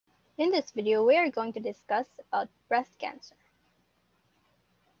In this video, we are going to discuss about breast cancer.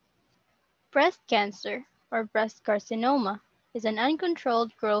 Breast cancer, or breast carcinoma, is an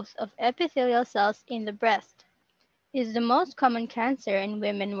uncontrolled growth of epithelial cells in the breast. It is the most common cancer in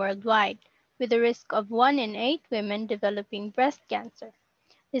women worldwide, with a risk of 1 in 8 women developing breast cancer.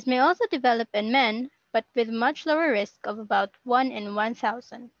 This may also develop in men, but with much lower risk of about 1 in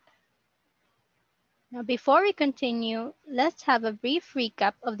 1,000. Now, before we continue, let's have a brief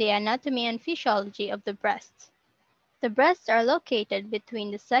recap of the anatomy and physiology of the breasts. The breasts are located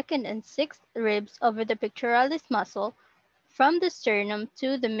between the second and sixth ribs over the pectoralis muscle from the sternum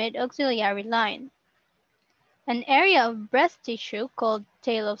to the mid-axillary line. An area of breast tissue called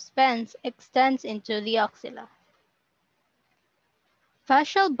tail of Spence extends into the axilla.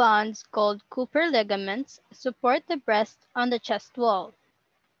 Fascial bonds called Cooper ligaments support the breast on the chest wall.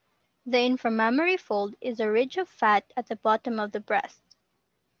 The inframammary fold is a ridge of fat at the bottom of the breast.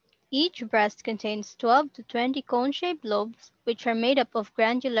 Each breast contains 12 to 20 cone-shaped lobes, which are made up of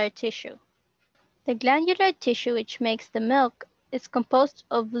glandular tissue. The glandular tissue which makes the milk is composed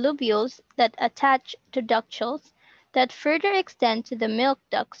of lobules that attach to ductules that further extend to the milk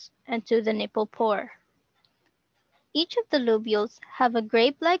ducts and to the nipple pore. Each of the lobules have a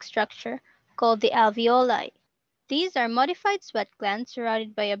grape-like structure called the alveoli. These are modified sweat glands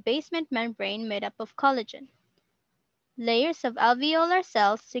surrounded by a basement membrane made up of collagen. Layers of alveolar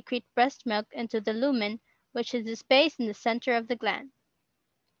cells secrete breast milk into the lumen, which is the space in the center of the gland.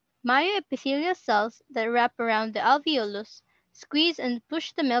 Myoepithelial cells that wrap around the alveolus squeeze and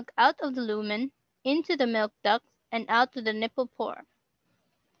push the milk out of the lumen, into the milk duct, and out to the nipple pore.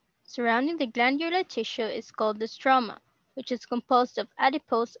 Surrounding the glandular tissue is called the stroma, which is composed of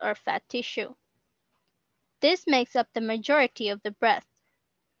adipose or fat tissue. This makes up the majority of the breast.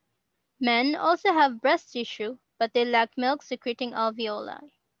 Men also have breast tissue, but they lack milk-secreting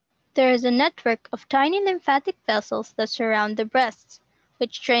alveoli. There is a network of tiny lymphatic vessels that surround the breasts,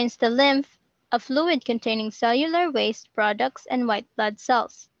 which drains the lymph, a fluid containing cellular waste products and white blood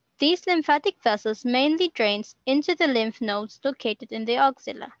cells. These lymphatic vessels mainly drains into the lymph nodes located in the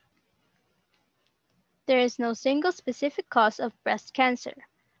axilla. There is no single specific cause of breast cancer.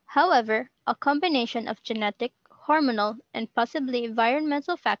 However, a combination of genetic, hormonal, and possibly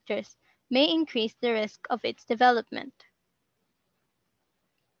environmental factors may increase the risk of its development.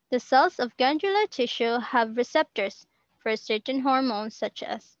 The cells of glandular tissue have receptors for certain hormones such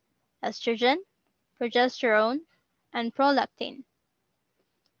as estrogen, progesterone, and prolactin.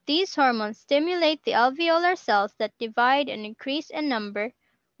 These hormones stimulate the alveolar cells that divide and increase in number,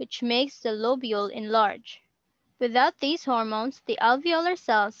 which makes the lobule enlarge. Without these hormones, the alveolar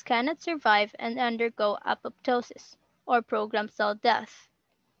cells cannot survive and undergo apoptosis, or programmed cell death.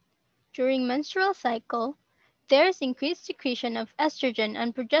 During menstrual cycle, there is increased secretion of estrogen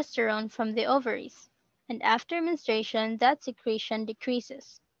and progesterone from the ovaries, and after menstruation, that secretion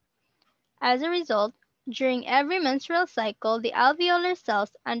decreases. As a result, during every menstrual cycle, the alveolar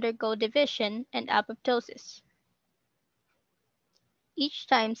cells undergo division and apoptosis. Each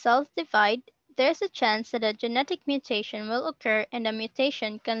time cells divide, there's a chance that a genetic mutation will occur, and a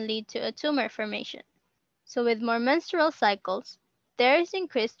mutation can lead to a tumor formation. So with more menstrual cycles, there is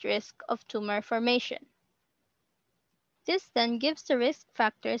increased risk of tumor formation. This then gives the risk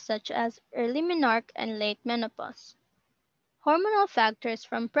factors such as early menarche and late menopause. Hormonal factors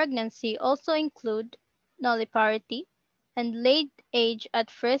from pregnancy also include nulliparity and late age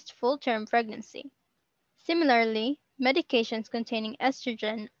at first full-term pregnancy. Similarly, medications containing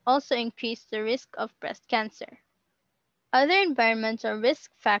estrogen also increase the risk of breast cancer. Other environmental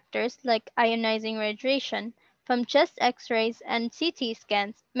risk factors like ionizing radiation from chest X-rays and CT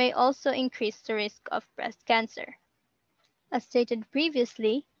scans may also increase the risk of breast cancer. As stated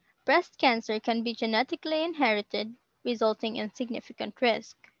previously, breast cancer can be genetically inherited, resulting in significant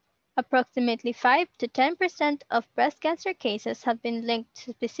risk. Approximately 5 to 10% of breast cancer cases have been linked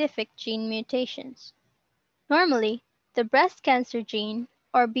to specific gene mutations. Normally, the breast cancer gene,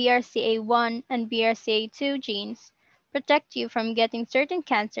 or BRCA1 and BRCA2 genes, protect you from getting certain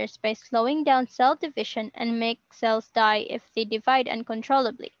cancers by slowing down cell division and make cells die if they divide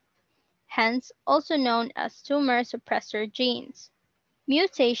uncontrollably, hence also known as tumor suppressor genes.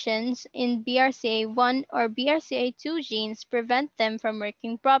 Mutations in BRCA1 or BRCA2 genes prevent them from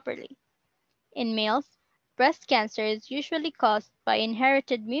working properly. In males, breast cancer is usually caused by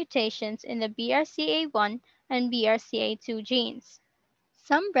inherited mutations in the BRCA1 and BRCA2 genes.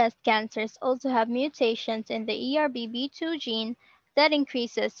 Some breast cancers also have mutations in the ERBB2 gene that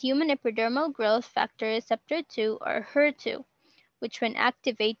increases human epidermal growth factor receptor 2 or HER2, which when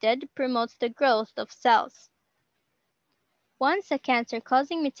activated promotes the growth of cells. Once a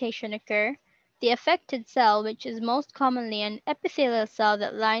cancer-causing mutation occurs, the affected cell, which is most commonly an epithelial cell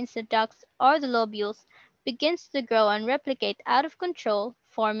that lines the ducts or the lobules, begins to grow and replicate out of control,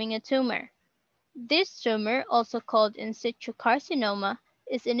 forming a tumor. This tumor, also called in situ carcinoma,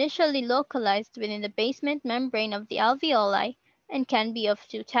 is initially localized within the basement membrane of the alveoli and can be of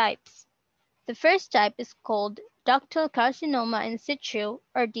two types. The first type is called ductal carcinoma in situ,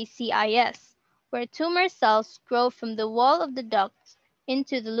 or DCIS, where tumor cells grow from the wall of the ducts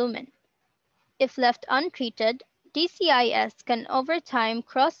into the lumen. If left untreated, DCIS can over time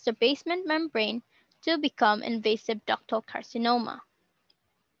cross the basement membrane to become invasive ductal carcinoma.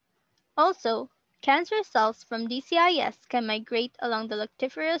 Also, cancer cells from DCIS can migrate along the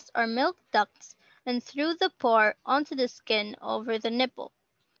lactiferous or milk ducts and through the pore onto the skin over the nipple.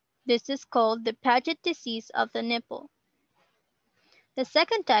 This is called the Paget disease of the nipple. The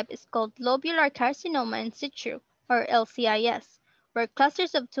second type is called lobular carcinoma in situ, or LCIS, where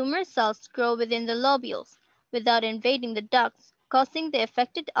clusters of tumor cells grow within the lobules without invading the ducts, causing the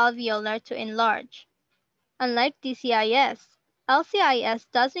affected alveolar to enlarge. Unlike DCIS, LCIS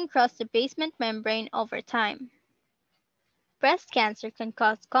doesn't cross the basement membrane over time. Breast cancer can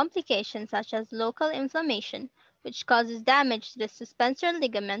cause complications such as local inflammation, which causes damage to the suspensor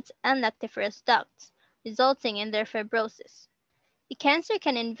ligaments and lactiferous ducts, resulting in their fibrosis. The cancer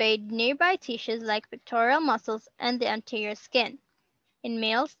can invade nearby tissues like pectoral muscles and the anterior skin. In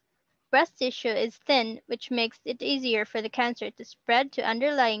males, breast tissue is thin, which makes it easier for the cancer to spread to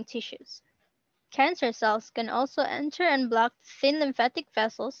underlying tissues. Cancer cells can also enter and block the thin lymphatic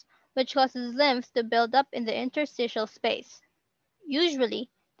vessels, which causes lymph to build up in the interstitial space. Usually,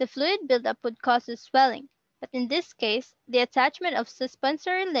 the fluid buildup would cause the swelling, but in this case, the attachment of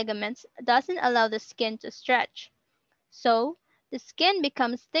suspensory ligaments doesn't allow the skin to stretch. So, the skin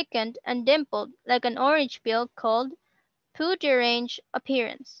becomes thickened and dimpled like an orange peel called peau-d'orange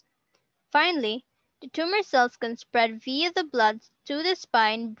appearance. Finally, the tumor cells can spread via the blood to the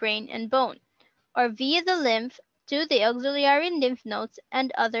spine, brain, and bone, or via the lymph to the auxiliary lymph nodes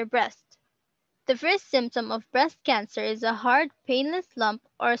and other breast. The first symptom of breast cancer is a hard, painless lump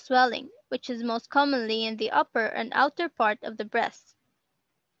or swelling, which is most commonly in the upper and outer part of the breast.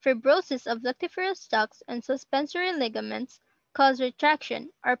 Fibrosis of lactiferous ducts and suspensory ligaments cause retraction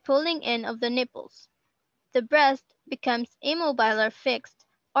or pulling in of the nipples. The breast becomes immobile or fixed,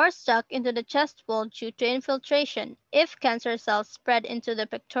 or stuck into the chest wall due to infiltration if cancer cells spread into the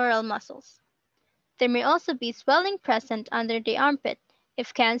pectoral muscles. There may also be swelling present under the armpit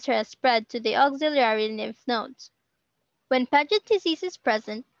if cancer has spread to the auxiliary lymph nodes. When Paget disease is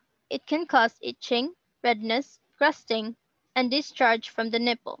present, it can cause itching, redness, crusting, and discharge from the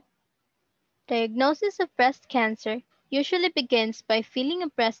nipple. Diagnosis of breast cancer usually begins by feeling a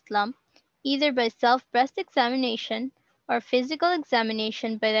breast lump, either by self-breast examination or physical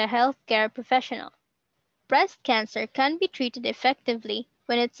examination by the healthcare professional. Breast cancer can be treated effectively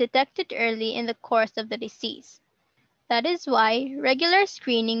when it's detected early in the course of the disease. That is why regular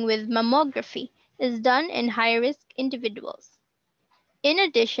screening with mammography is done in high-risk individuals. In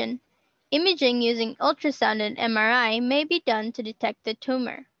addition, imaging using ultrasound and MRI may be done to detect the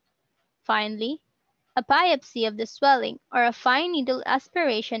tumor. Finally, a biopsy of the swelling or a fine needle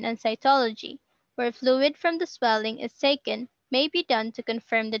aspiration and cytology, where fluid from the swelling is taken, may be done to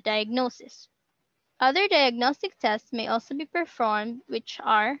confirm the diagnosis. Other diagnostic tests may also be performed, which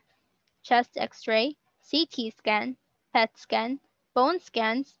are chest X-ray, CT scan, PET scan, bone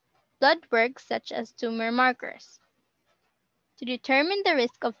scans, blood work such as tumor markers. To determine the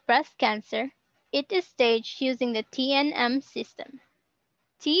risk of breast cancer, it is staged using the TNM system.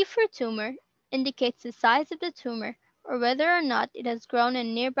 T for tumor indicates the size of the tumor or whether or not it has grown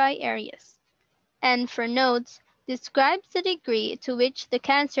in nearby areas. N for nodes describes the degree to which the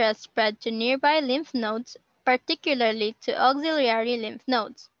cancer has spread to nearby lymph nodes, particularly to auxiliary lymph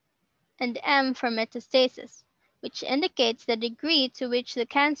nodes. And M for metastasis, which indicates the degree to which the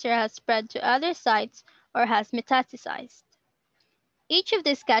cancer has spread to other sites or has metastasized. Each of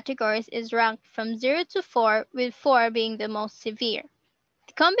these categories is ranked from 0 to 4, with 4 being the most severe.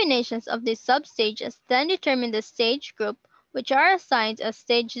 The combinations of these substages then determine the stage group, which are assigned as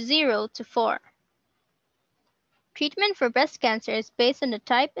stage 0 to 4. Treatment for breast cancer is based on the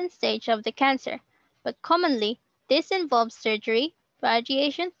type and stage of the cancer, but commonly this involves surgery,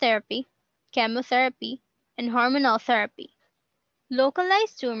 radiation therapy, chemotherapy, and hormonal therapy.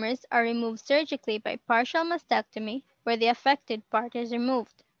 Localized tumors are removed surgically by partial mastectomy, where the affected part is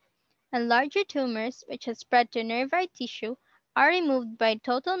removed, and larger tumors, which have spread to nearby tissue, are removed by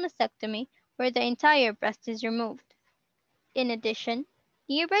total mastectomy, where the entire breast is removed. In addition,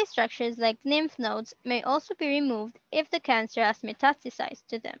 Nearby structures like lymph nodes may also be removed if the cancer has metastasized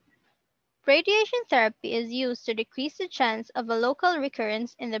to them. Radiation therapy is used to decrease the chance of a local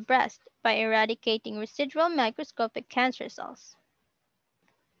recurrence in the breast by eradicating residual microscopic cancer cells.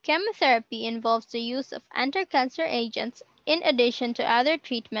 Chemotherapy involves the use of anti-cancer agents in addition to other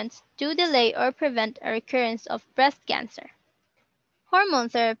treatments to delay or prevent a recurrence of breast cancer. Hormone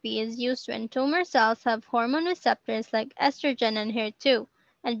therapy is used when tumor cells have hormone receptors like estrogen and HER2,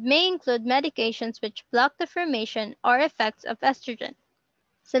 and may include medications which block the formation or effects of estrogen.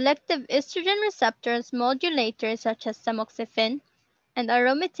 Selective estrogen receptors modulators such as tamoxifen and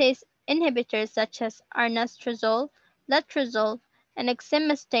aromatase inhibitors such as arnestrozole, letrozole, and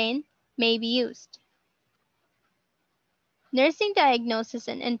exemestane may be used. Nursing diagnosis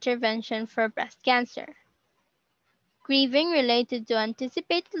and intervention for breast cancer. Grieving related to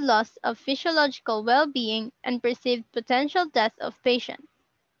anticipated loss of physiological well-being and perceived potential death of patient.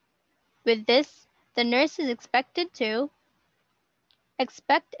 With this, the nurse is expected to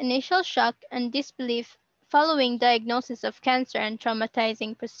expect initial shock and disbelief following diagnosis of cancer and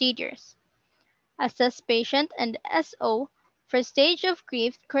traumatizing procedures. Assess patient and SO for stage of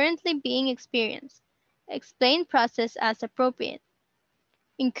grief currently being experienced. Explain process as appropriate.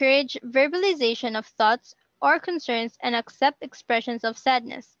 Encourage verbalization of thoughts or concerns and accept expressions of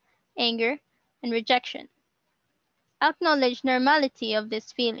sadness, anger, and rejection. Acknowledge normality of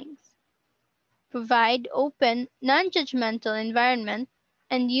these feelings. Provide open, non-judgmental environment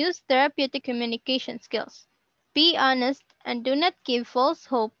and use therapeutic communication skills. Be honest and do not give false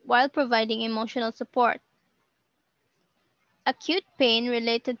hope while providing emotional support. Acute pain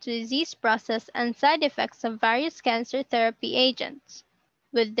related to disease process and side effects of various cancer therapy agents.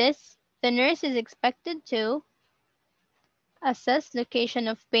 With this, the nurse is expected to assess location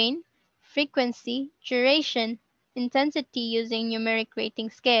of pain, frequency, duration, intensity using numeric rating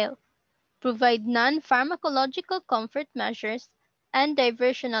scale, provide non-pharmacological comfort measures and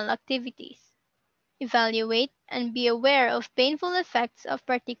diversional activities, evaluate and be aware of painful effects of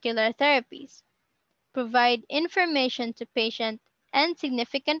particular therapies, provide information to patient and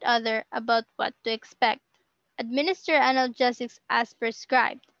significant other about what to expect, administer analgesics as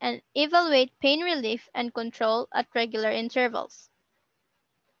prescribed, and evaluate pain relief and control at regular intervals.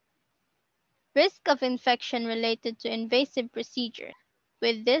 Risk of infection related to invasive procedures.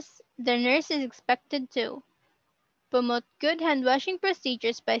 With this, the nurse is expected to promote good hand-washing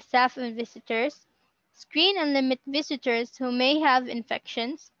procedures by staff and visitors, screen and limit visitors who may have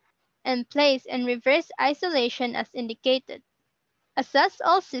infections, and place and reverse isolation as indicated. Assess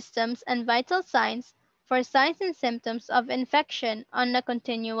all systems and vital signs for signs and symptoms of infection on a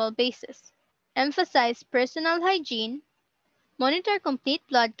continual basis. Emphasize personal hygiene. Monitor complete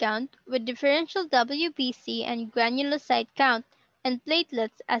blood count with differential WBC and granulocyte count and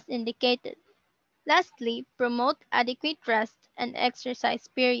platelets as indicated. Lastly, promote adequate rest and exercise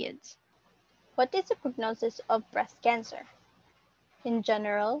periods. What is the prognosis of breast cancer? In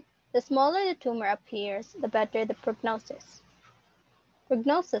general, the smaller the tumor appears, the better the prognosis.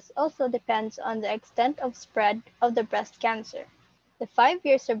 Prognosis also depends on the extent of spread of the breast cancer. The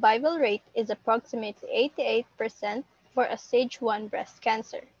 5-year survival rate is approximately 88% for a stage 1 breast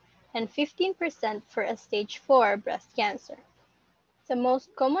cancer and 15% for a stage 4 breast cancer. The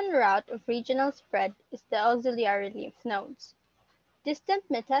most common route of regional spread is the auxiliary lymph nodes. Distant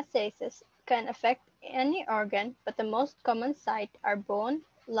metastases can affect any organ, but the most common site are bone,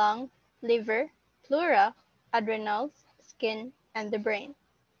 lung, liver, pleura, adrenals, skin, and the brain.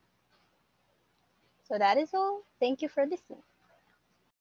 So that is all. Thank you for listening.